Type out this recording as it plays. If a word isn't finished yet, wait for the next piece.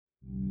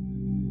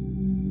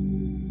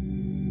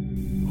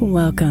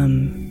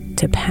Welcome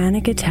to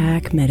Panic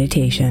Attack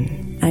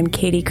Meditation. I'm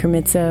Katie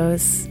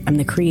Kremitzos. I'm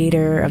the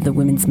creator of the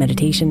Women's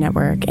Meditation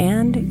Network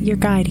and your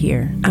guide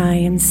here. I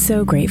am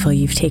so grateful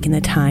you've taken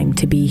the time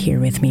to be here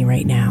with me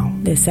right now.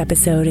 This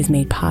episode is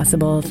made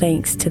possible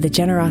thanks to the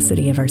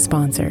generosity of our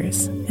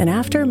sponsors. And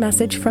after a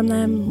message from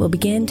them, we'll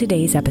begin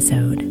today's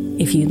episode.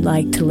 If you'd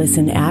like to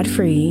listen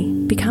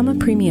ad-free, become a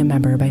premium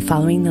member by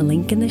following the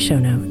link in the show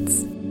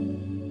notes.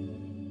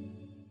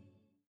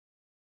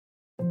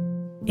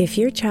 If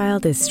your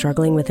child is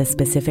struggling with a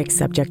specific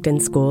subject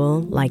in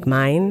school, like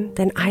mine,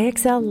 then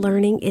IXL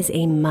learning is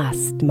a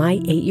must. My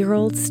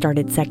 8-year-old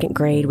started second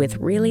grade with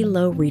really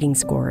low reading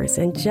scores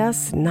and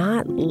just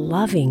not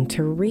loving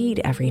to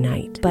read every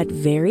night. But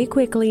very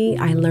quickly,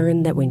 I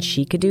learned that when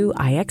she could do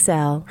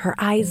IXL, her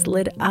eyes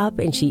lit up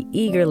and she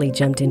eagerly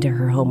jumped into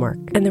her homework.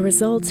 And the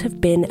results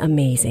have been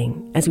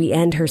amazing. As we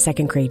end her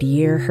second grade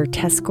year, her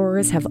test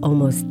scores have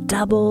almost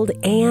doubled,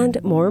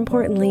 and more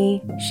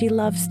importantly, she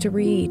loves to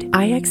read.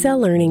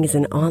 IXL Learning is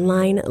an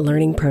online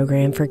learning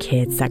program for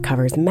kids that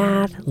covers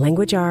math,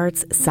 language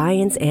arts,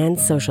 science, and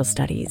social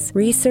studies.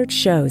 Research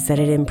shows that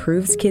it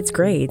improves kids'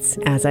 grades,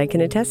 as I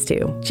can attest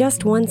to.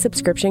 Just one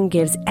subscription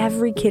gives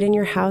every kid in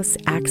your house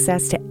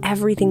access to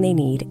everything they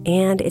need,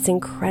 and it's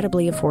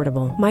incredibly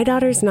affordable. My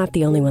daughter's not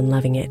the only one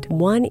loving it.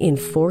 1 in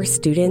 4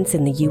 students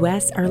in the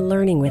U.S. are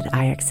learning with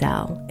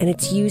IXL, and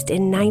it's used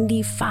in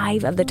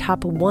 95 of the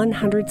top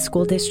 100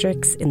 school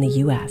districts in the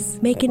U.S.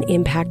 Make an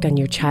impact on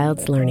your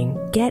child's learning.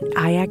 Get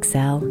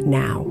IXL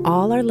now.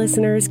 All our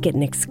listeners get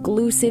an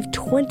exclusive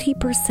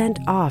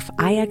 20% off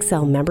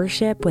IXL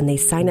membership when they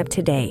sign up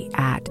today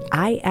at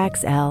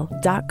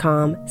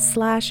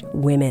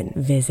IXL.com/women.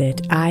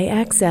 Visit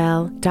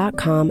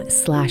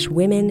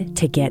IXL.com/women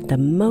to get the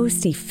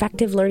most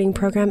effective learning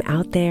program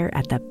out there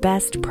at the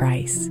best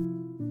price.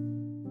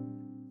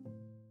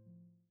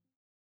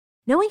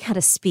 Knowing how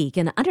to speak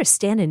and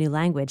understand a new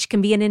language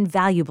can be an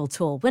invaluable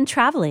tool when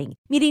traveling,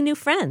 meeting new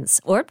friends,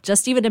 or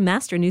just even to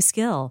master a new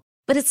skill.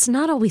 But it's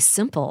not always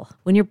simple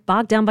when you're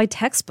bogged down by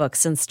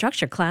textbooks and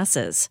structured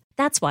classes.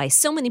 That's why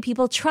so many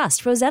people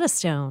trust Rosetta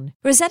Stone.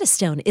 Rosetta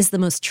Stone is the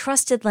most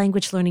trusted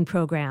language learning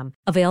program,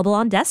 available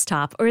on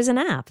desktop or as an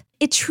app.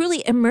 It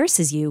truly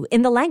immerses you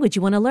in the language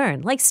you want to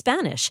learn, like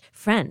Spanish,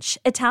 French,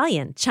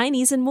 Italian,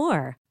 Chinese, and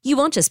more. You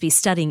won't just be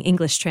studying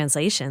English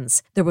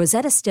translations. The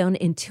Rosetta Stone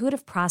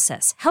intuitive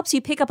process helps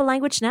you pick up a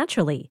language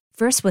naturally,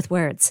 first with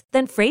words,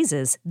 then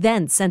phrases,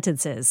 then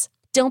sentences.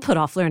 Don't put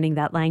off learning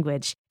that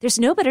language. There's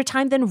no better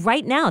time than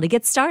right now to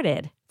get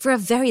started. For a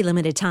very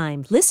limited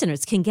time,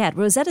 listeners can get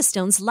Rosetta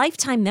Stone's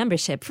lifetime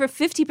membership for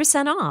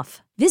 50%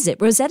 off. Visit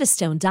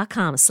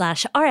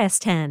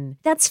rosettastone.com/rs10.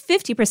 That's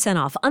 50%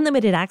 off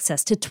unlimited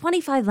access to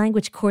 25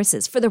 language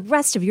courses for the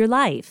rest of your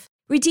life.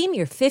 Redeem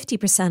your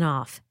 50%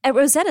 off at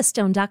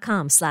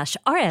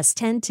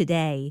rosettastone.com/rs10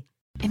 today.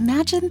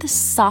 Imagine the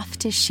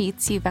softest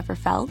sheets you've ever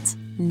felt.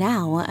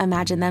 Now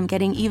imagine them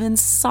getting even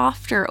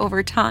softer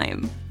over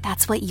time.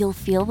 That's what you'll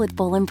feel with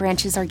Boll &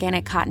 Branch's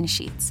organic cotton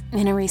sheets.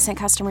 In a recent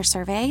customer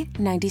survey,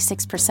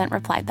 96%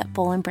 replied that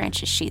Boll &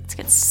 Branch's sheets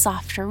get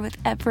softer with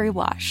every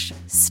wash.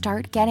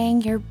 Start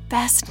getting your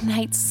best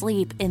night's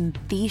sleep in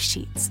these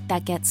sheets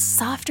that get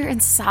softer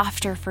and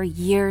softer for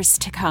years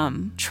to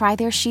come. Try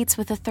their sheets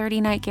with a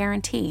 30-night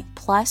guarantee,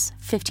 plus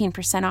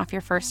 15% off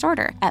your first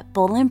order at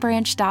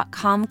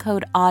bollandbranch.com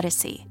code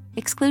Odyssey.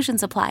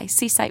 Exclusions apply.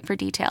 See site for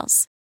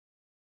details.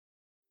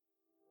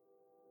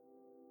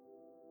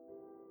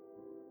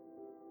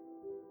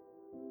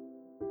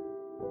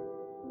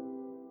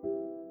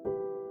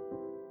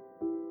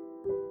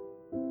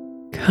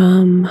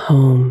 Come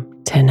home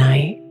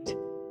tonight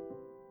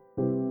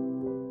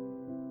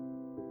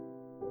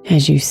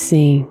as you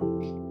sink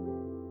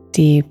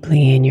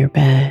deeply in your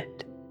bed.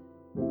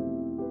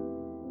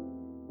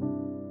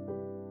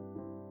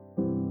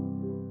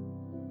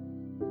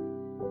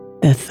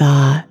 The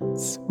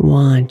thoughts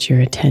want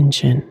your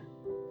attention,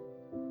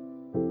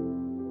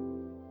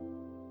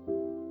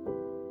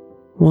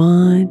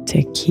 want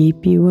to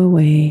keep you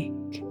awake.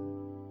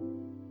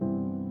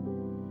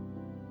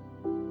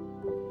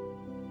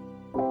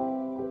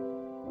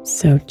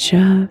 So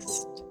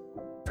just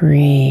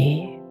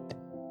breathe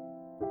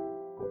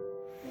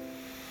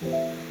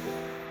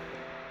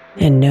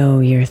and know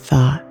your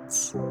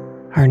thoughts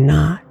are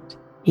not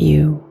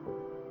you.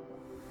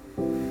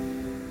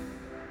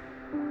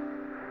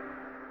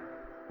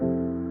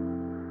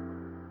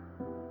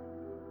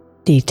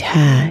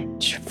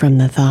 Detach from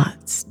the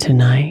thoughts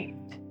tonight,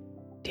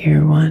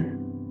 dear one,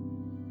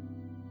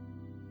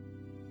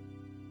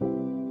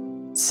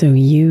 so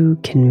you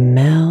can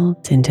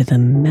melt into the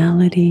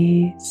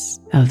melodies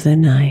of the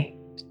night.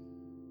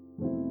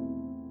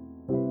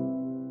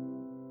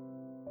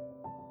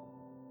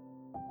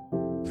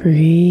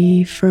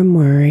 Free from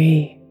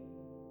worry,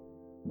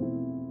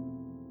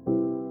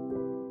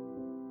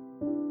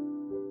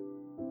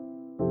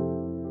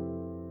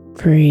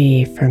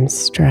 free from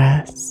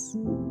stress,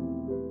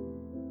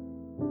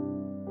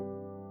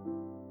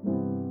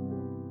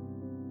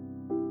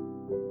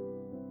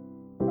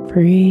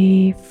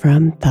 free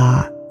from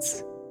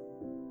thoughts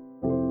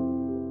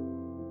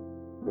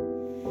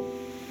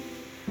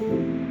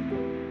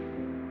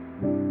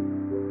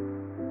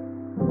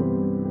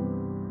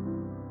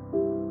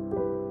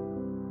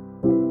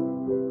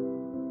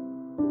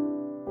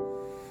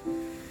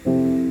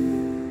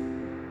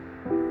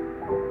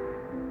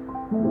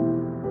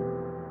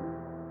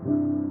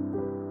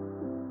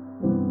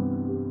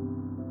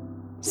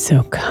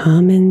So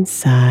come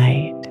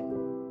inside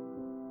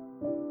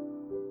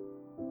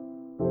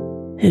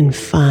and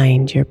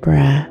find your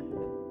breath.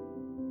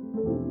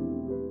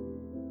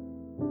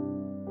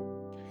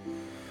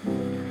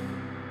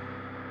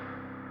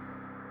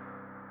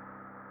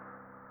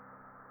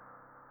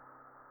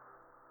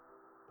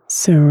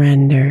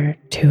 Surrender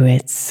to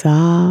its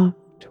soft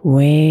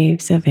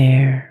waves of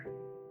air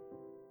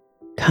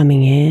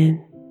coming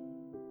in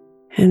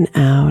and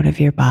out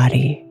of your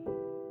body.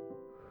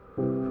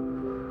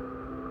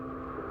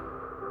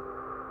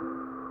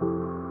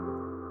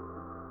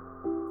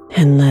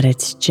 And let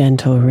its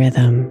gentle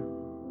rhythm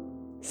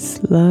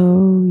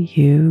slow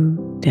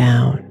you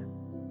down.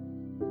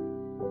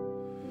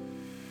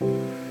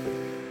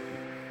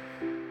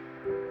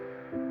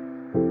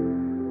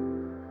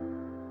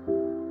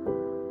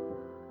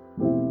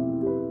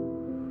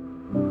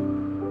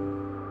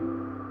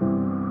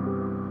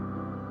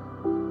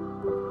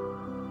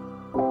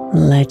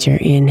 Let your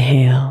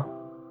inhale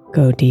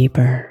go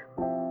deeper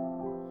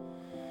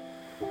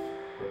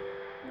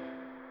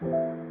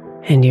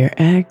and your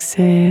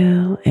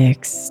exhale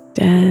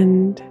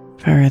extend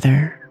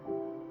further.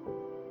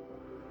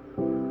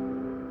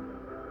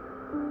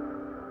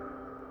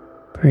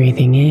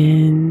 Breathing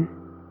in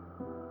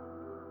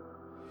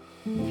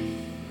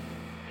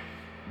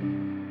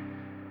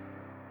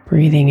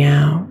breathing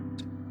out.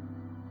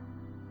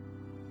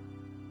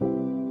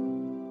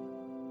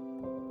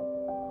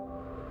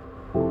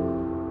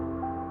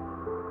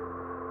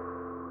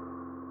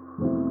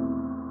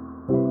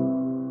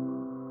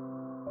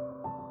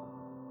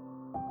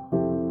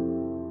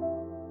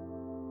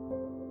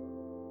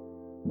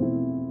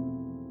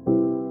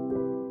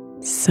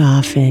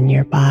 Soften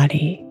your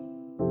body.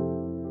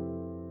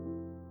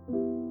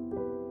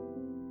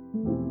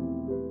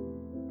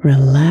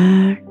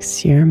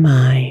 Relax your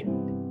mind.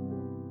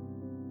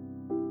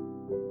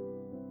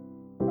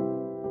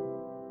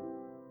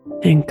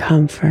 And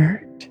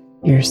comfort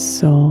your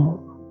soul.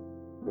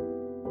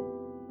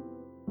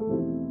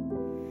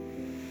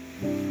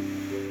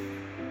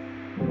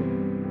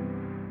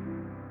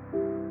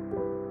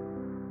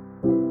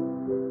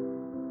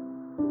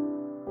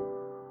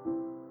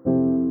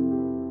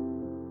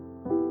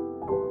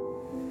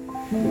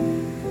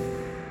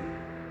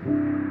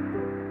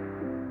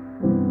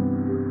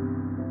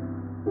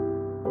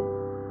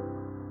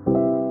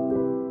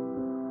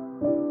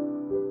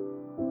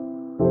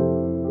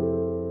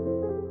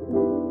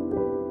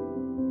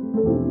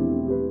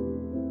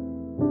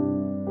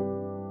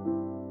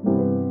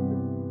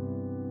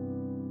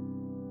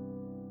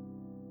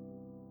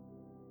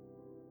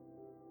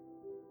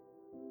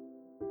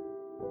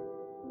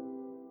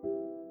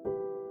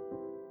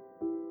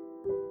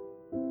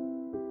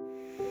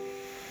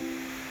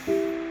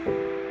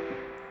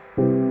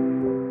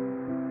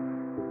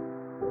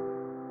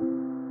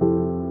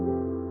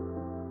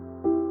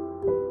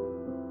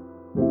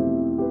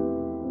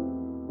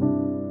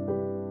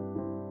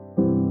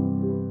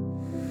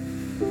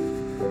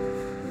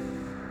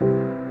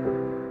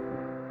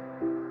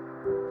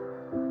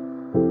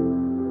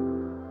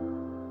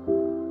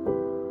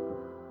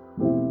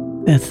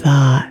 The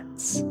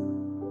thoughts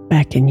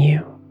beckon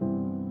you,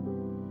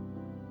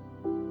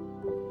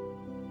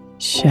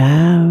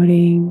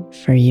 shouting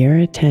for your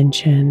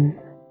attention.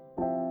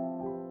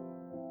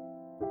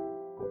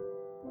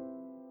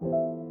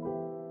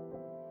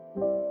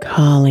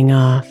 Calling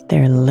off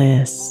their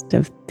list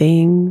of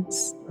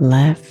things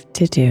left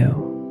to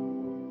do.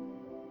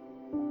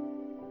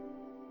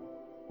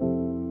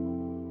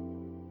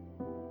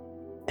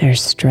 Their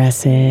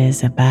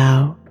stresses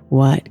about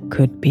what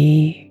could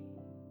be.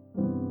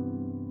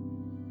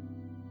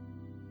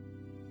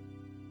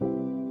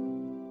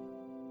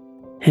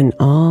 And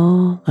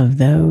all of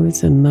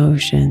those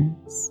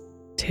emotions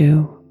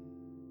too.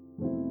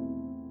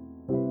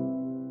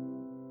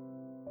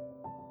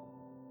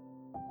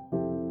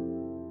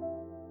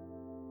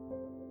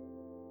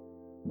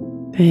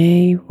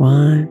 They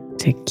want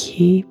to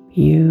keep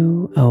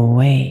you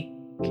awake.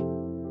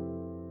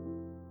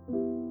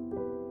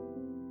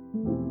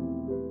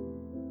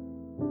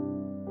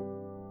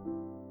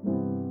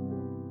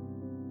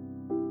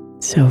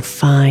 So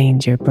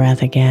find your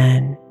breath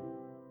again,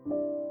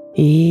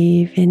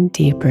 even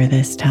deeper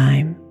this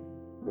time.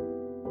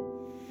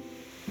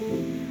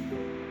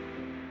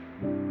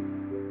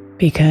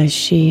 Because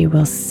she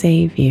will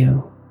save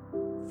you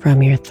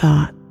from your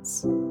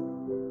thoughts.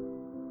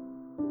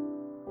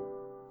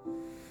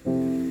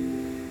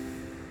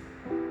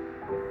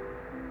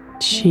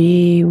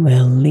 She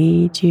will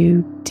lead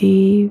you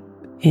deep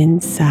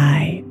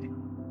inside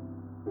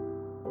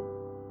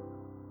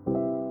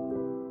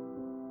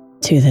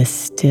to the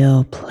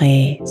still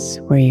place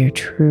where your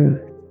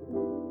truth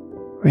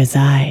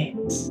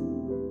resides.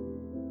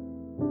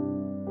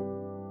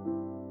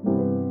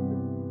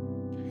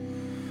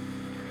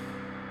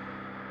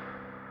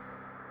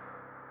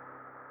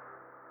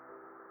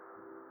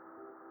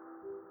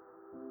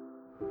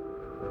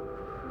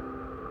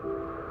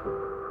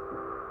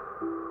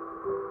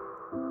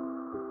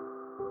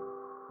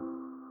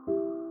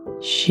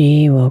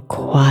 She will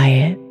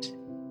quiet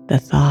the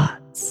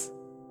thoughts,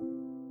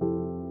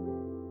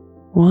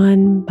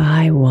 one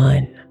by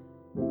one,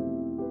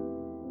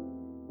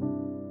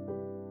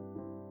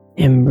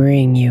 and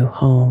bring you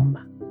home.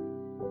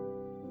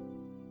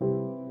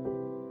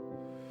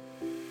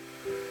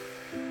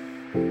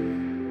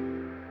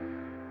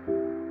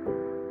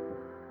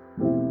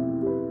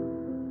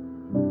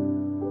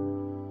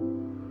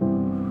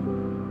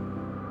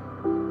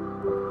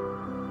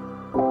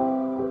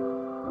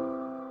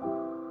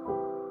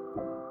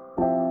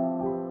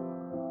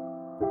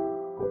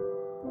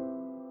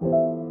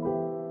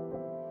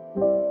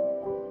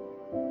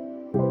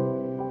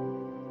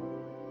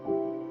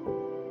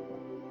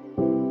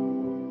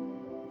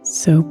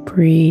 So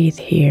breathe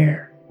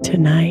here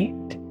tonight,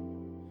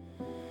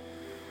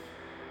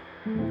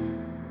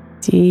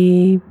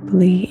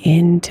 deeply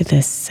into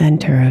the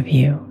center of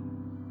you.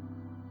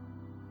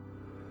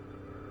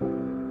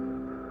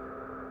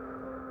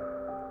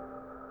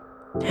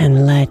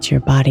 And let your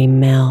body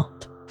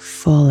melt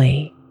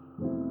fully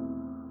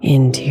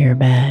into your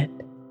bed.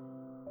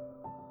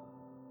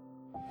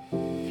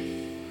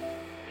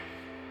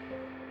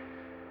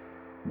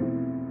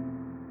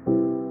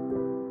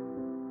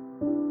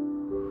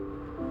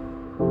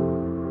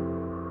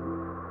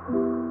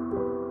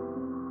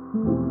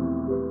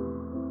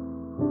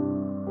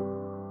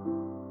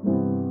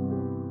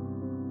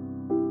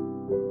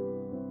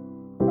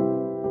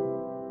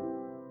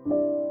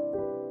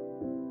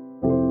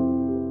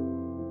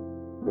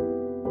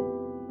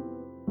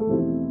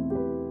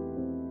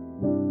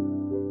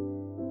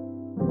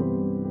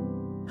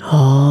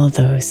 All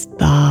those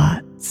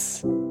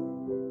thoughts,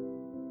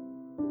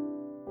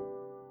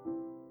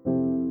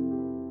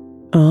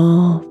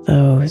 all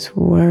those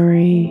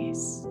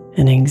worries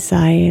and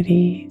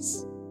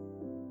anxieties,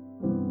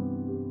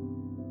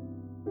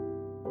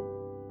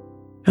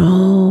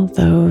 all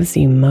those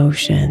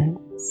emotions,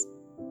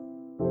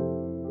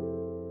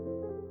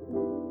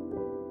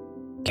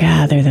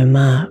 gather them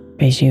up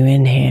as you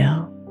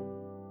inhale.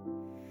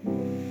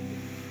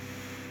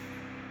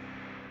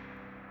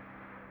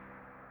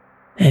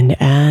 And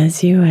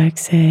as you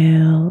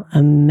exhale,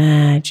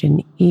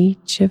 imagine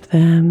each of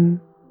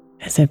them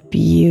as a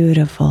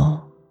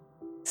beautiful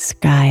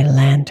sky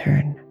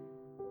lantern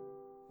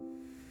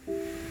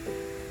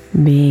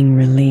being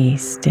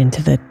released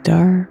into the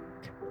dark,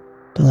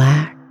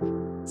 black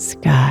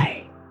sky.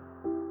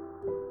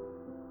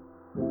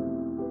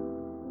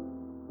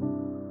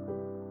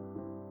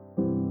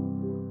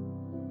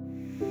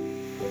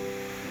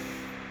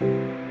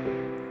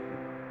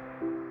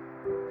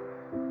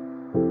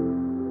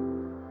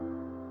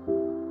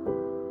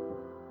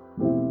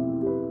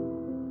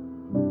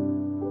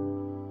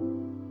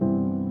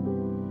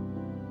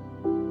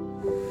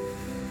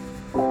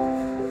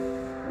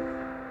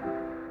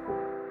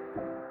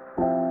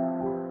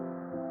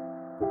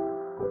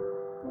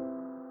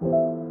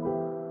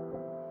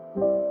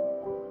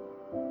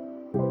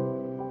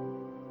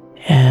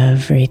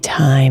 Every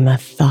time a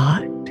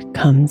thought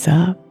comes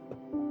up,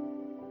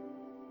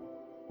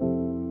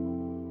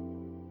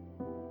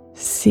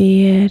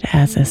 see it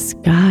as a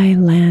sky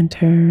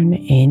lantern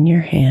in your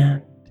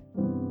hand,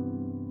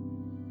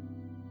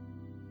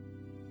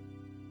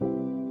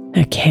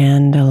 a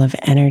candle of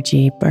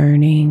energy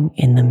burning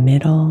in the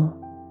middle,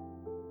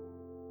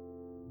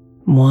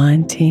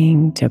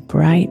 wanting to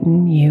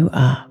brighten you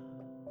up.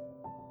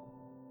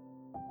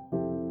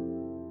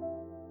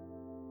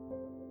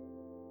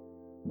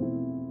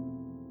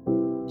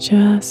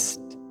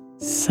 Just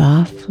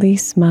softly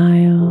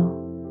smile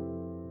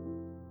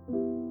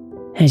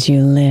as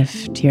you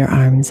lift your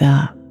arms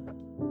up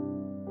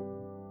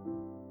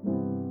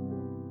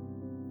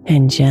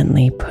and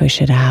gently push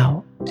it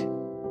out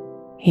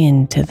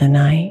into the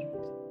night.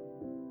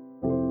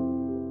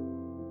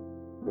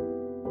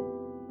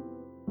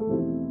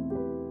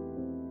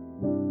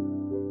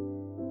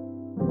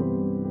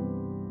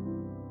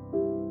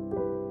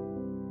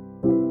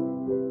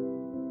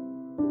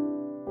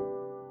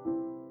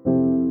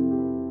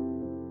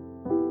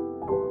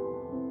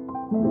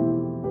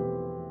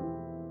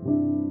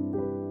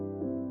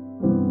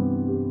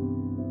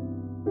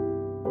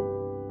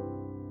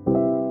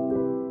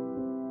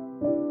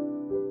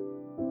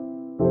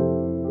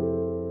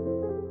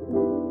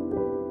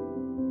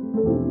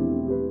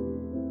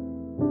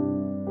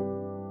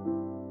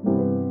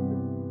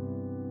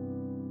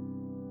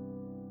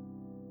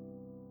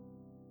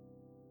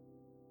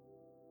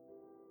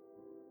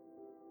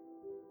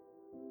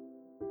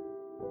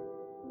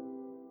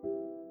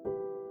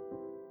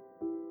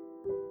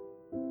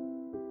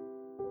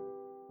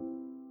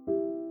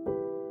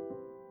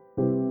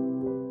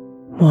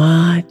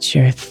 Watch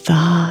your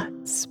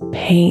thoughts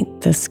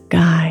paint the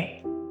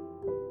sky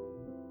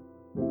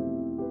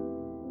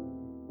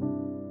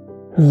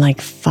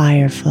like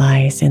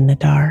fireflies in the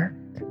dark.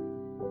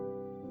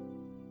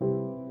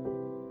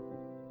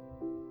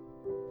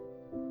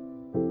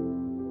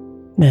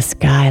 The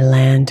sky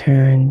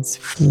lanterns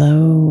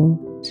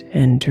float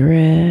and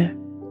drift,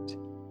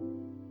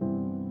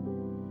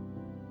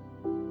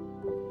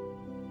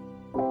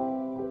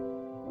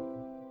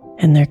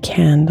 and their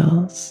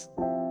candles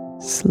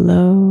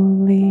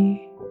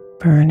slowly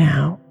burn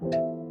out.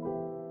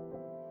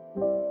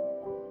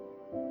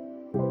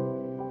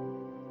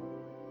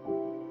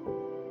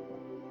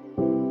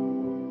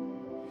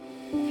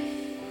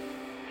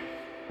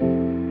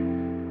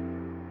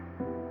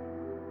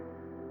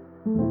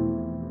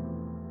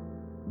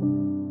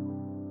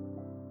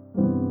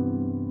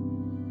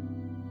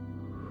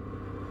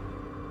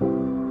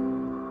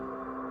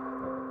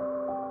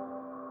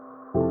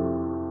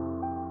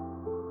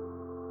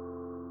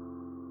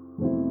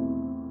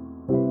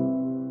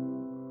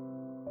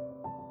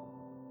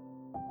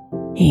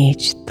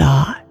 Each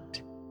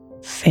thought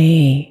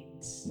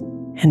fades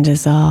and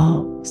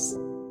dissolves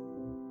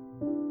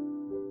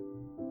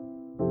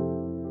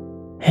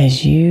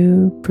as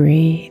you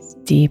breathe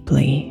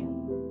deeply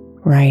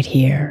right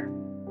here.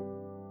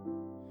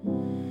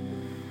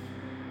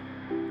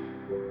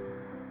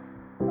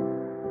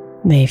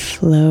 They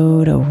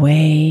float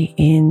away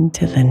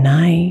into the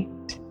night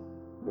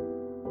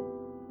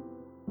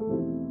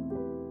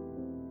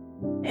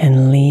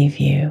and leave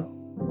you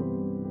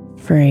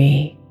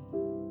free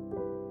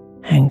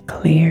and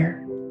clear.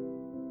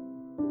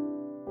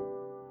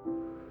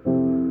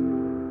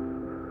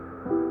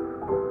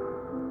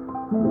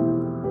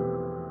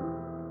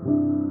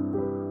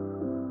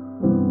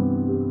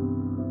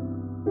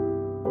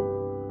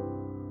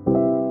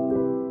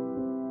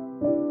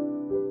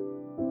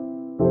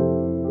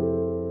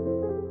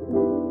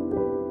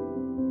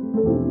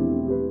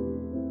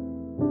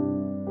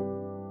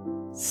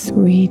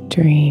 Sweet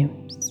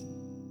dreams,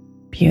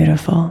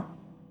 beautiful.